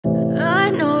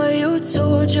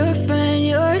told your friend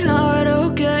you're not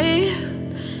okay,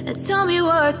 and tell me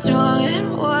what's wrong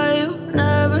and why you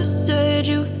never said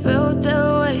you felt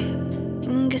that way.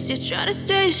 And guess you're trying to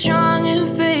stay strong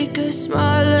and fake a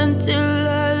smile until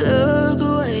I look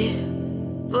away.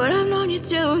 But I've known you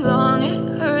too long,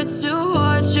 it hurts to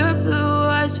watch your blue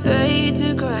eyes fade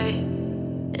to gray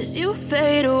as you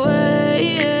fade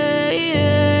away,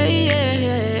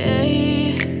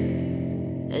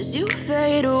 as you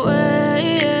fade away.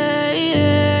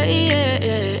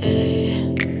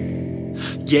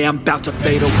 Yeah, I'm about to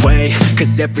fade away,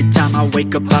 cause every time I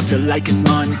wake up I feel like it's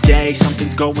Monday.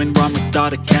 Something's going wrong with all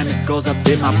the chemicals up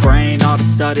in my brain. All of a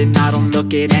sudden I don't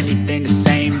look at anything the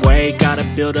same way. Got a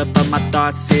buildup of my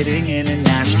thoughts sitting in an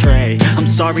ashtray. I'm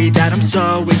sorry that I'm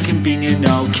so inconvenient,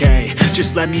 okay.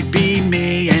 Just let me be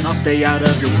me and I'll stay out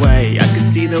of your way. I can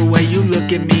see the way you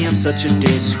look at me, I'm such a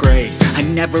disgrace. I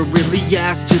never really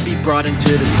asked to be brought into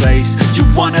this place. You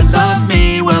wanna love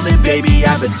me? Well then baby,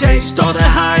 have a taste. All the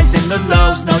highs and the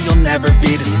lows, no, you'll never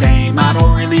be the same. I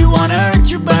don't really wanna hurt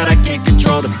you, but I can't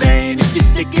control the pain. If you're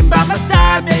sticking by my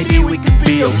side, maybe we could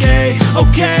be okay.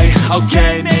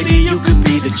 Okay, maybe you could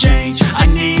be the change I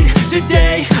need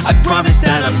today. I promise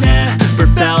that I've never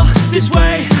felt this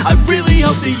way. I really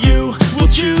hope that you will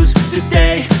choose to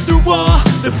stay through all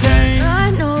the pain.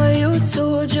 I know you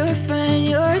told your friend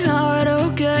you're not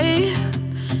okay,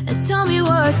 and tell me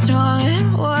what's wrong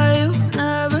and why you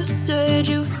never said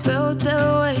you felt that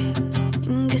way.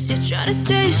 Guess you're trying to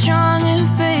stay strong and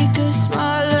fake a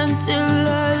smile until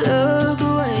I look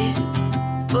away.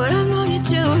 But I've known you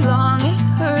too long, it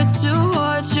hurts to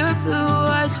watch your blue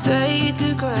eyes fade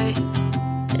to gray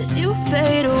as you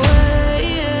fade away,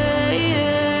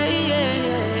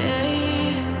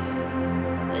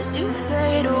 as you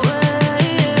fade away,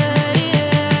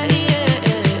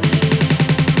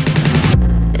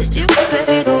 as you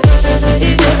fade away.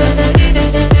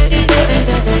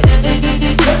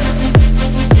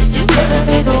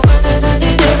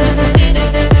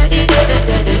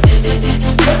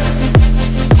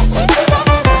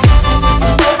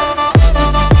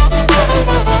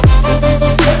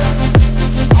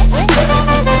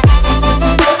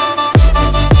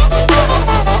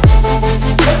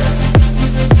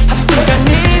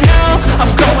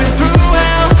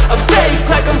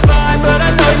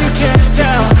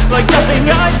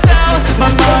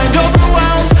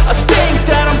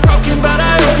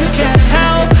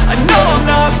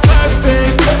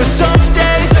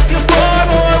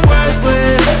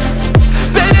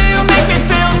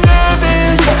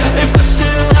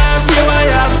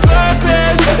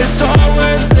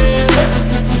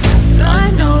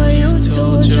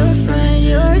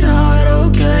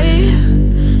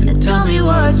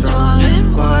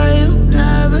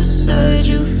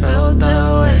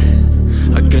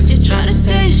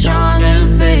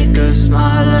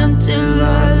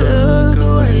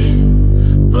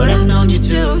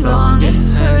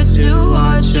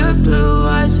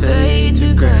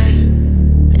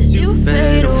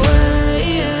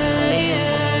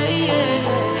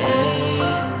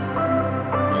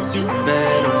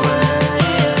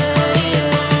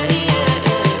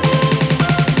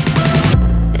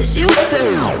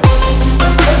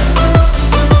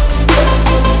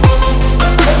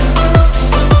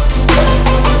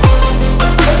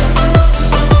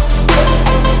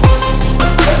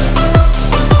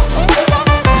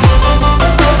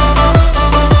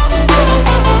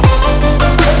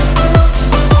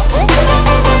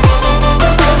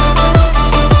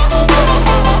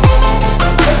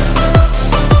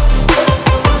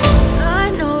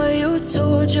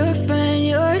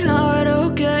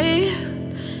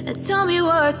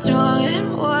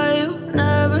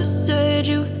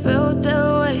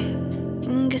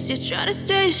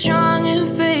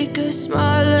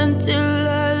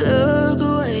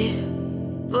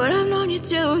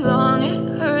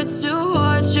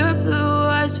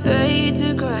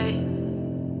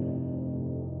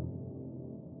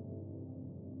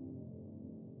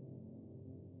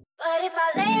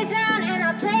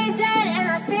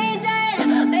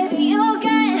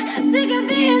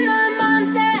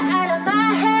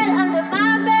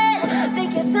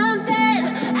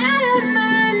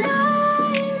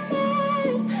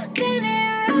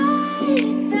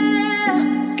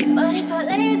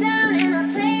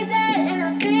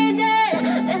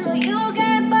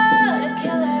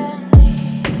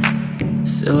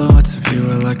 Silhouettes of you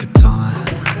are like a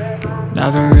taunt.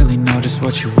 Never really know just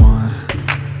what you want.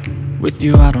 With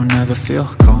you I don't ever feel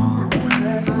calm.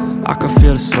 I can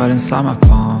feel the sweat inside my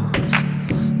palms.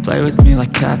 Play with me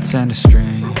like cats and a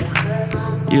string.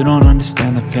 You don't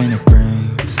understand the pain it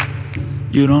brings.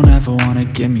 You don't ever wanna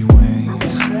give me wings.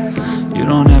 You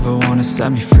don't ever wanna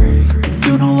set me free.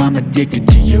 You know I'm addicted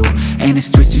to you, and it's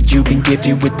twisted, you've been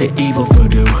gifted with the evil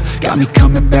voodoo. Got me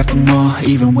coming back for more,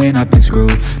 even when I've been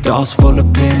screwed. Dolls full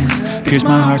of pins, pierce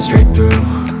my heart straight through.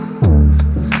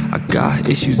 I got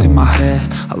issues in my head,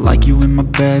 I like you in my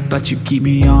bed, but you keep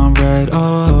me on red.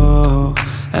 Oh,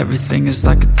 everything is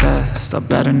like a test, I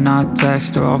better not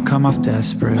text or I'll come off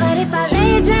desperate. But if I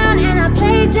lay down and I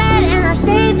play dead and I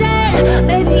stay dead,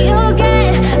 baby, you'll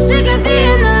get sick of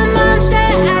being the monster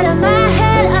out of my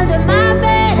head, under my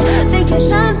bed, thinking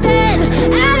something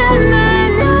out of my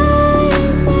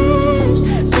nightmares,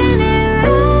 standing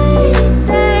right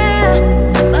there.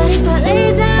 But if I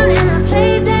lay down and I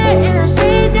play dead and I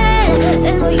stay dead,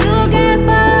 then will you get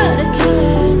bored of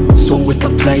killing? So if I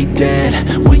play dead,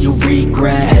 will you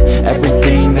regret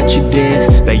everything that you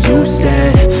did, that you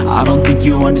said? I don't think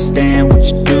you understand what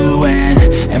you're doing,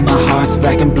 and my heart's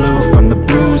black and blue from the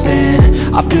bruising.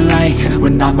 I feel like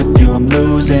when I'm with you I'm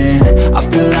losing. I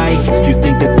feel like you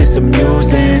think that this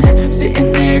amusing,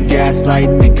 sitting there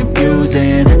gaslighting and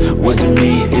confusing. Was it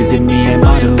me? Is it me? Am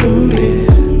I deluded?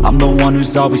 I'm the one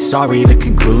who's always sorry, the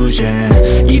conclusion,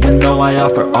 even though I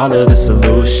offer all of the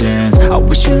solutions. I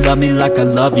wish you loved me like I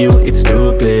love you, it's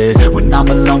stupid. When I'm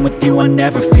alone with you I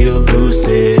never feel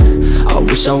lucid. I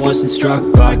wish I wasn't struck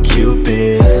by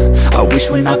Cupid. I wish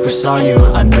when I first saw you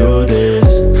I knew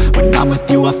this. When I'm with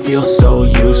you I feel so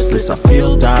useless, I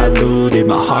feel diluted,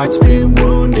 my heart's been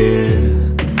wounded.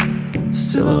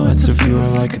 Silhouettes of you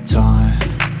are like a taunt,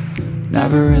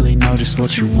 never really know just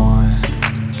what you want.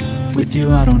 With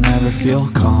you I don't ever feel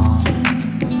calm,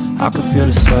 I can feel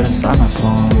the sweat inside my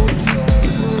palm.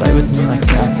 Play with me like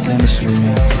cats in the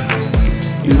street.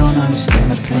 You don't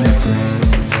understand the pain it brings.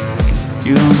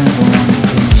 You don't ever wanna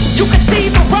be. You can see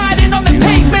the riding on the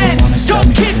pavement.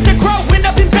 Young kids, they're growing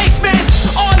up in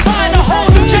basements. Online, a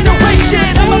whole new generation.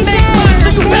 I'ma make mine,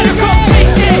 so you better go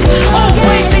take it.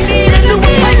 Always they need a new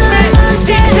replacement.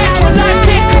 Decentralized,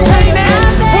 can't contain it.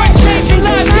 We're changing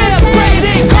lives, yeah,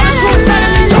 upgrading. Cause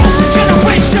suicide is the older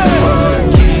generation. What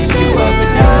keeps you up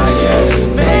at night,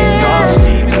 yeah? Make all the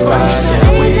demons quiet, yeah.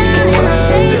 We were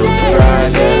built to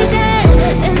thrive, yeah.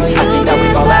 I think that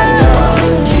we've all had enough.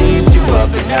 What keeps you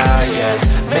up at night, yeah?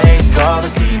 Make all the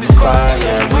demons quiet,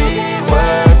 yeah. We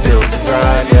were built to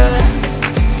thrive, yeah.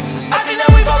 I think that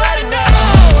we've all had enough,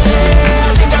 yeah.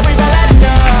 I think that we've all had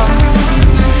enough.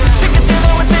 Sick of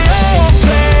dealing with the old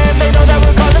plan, they know that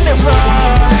we're calling it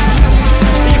wrong.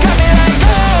 You got me like,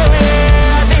 oh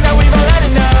yeah, I think that we've all had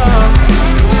enough.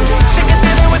 Sick of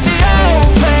dealing with the old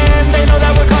plan, they know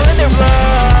that we're calling it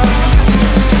wrong.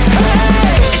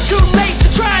 Hey, it's too late to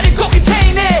try to go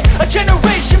contain it. A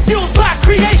generation fueled by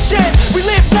creation. We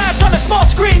live lives on a small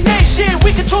screen nation.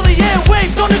 We control the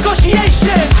airwaves, no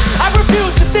negotiation. I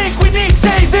refuse to think we need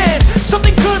saving.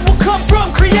 Something good will come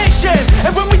from creation.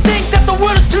 And when we think that the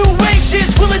world is too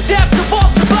anxious, we'll adapt,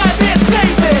 evolve, survive and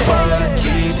save it. What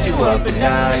keeps you up at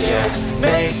night, yeah?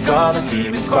 Make all the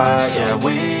demons quiet, yeah.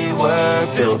 We were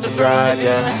built to thrive,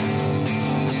 yeah.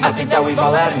 I think that we've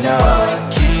all had enough.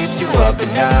 What keeps you up at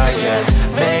night, yeah?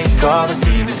 Make all the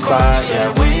demons quiet,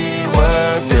 yeah. We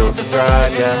were built to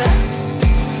thrive, yeah.